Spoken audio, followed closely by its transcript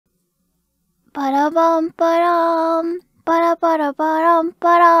Ba-da-bum, ba-dum. Ba-da-ba-da-ba-dum,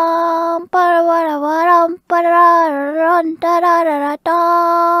 ba-dum. Ba-da-ba-da-ba-dum, ba-da-da-da-dun, da-da-da-da-da.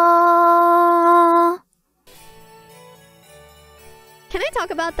 Can I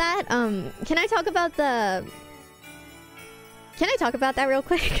talk about that? Can I talk about the... Can I talk about that real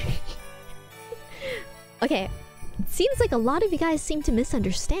quick? Okay. Seems like a lot of you guys seem to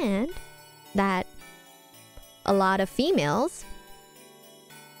misunderstand that a lot of females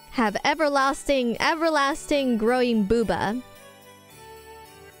have everlasting growing booba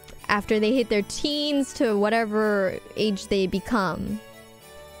after they hit their teens to whatever age they become.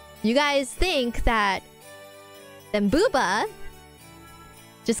 You guys think that them booba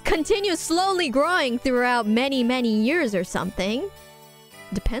just continue slowly growing throughout many years or something.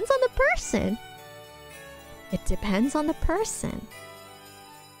 Depends on the person. It depends on the person.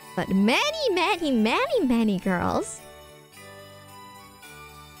 But many girls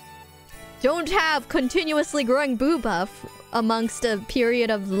don't have continuously growing booba amongst a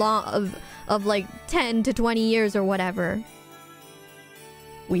period of like 10 to 20 years or whatever.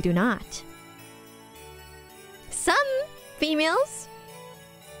 We do not. Some females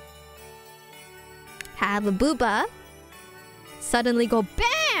have a booba suddenly go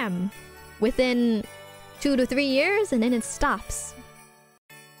BAM! Within 2 to 3 years, and then it stops.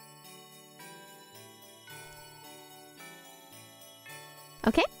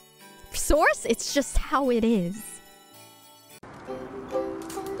 Okay? Source, it's just how it is.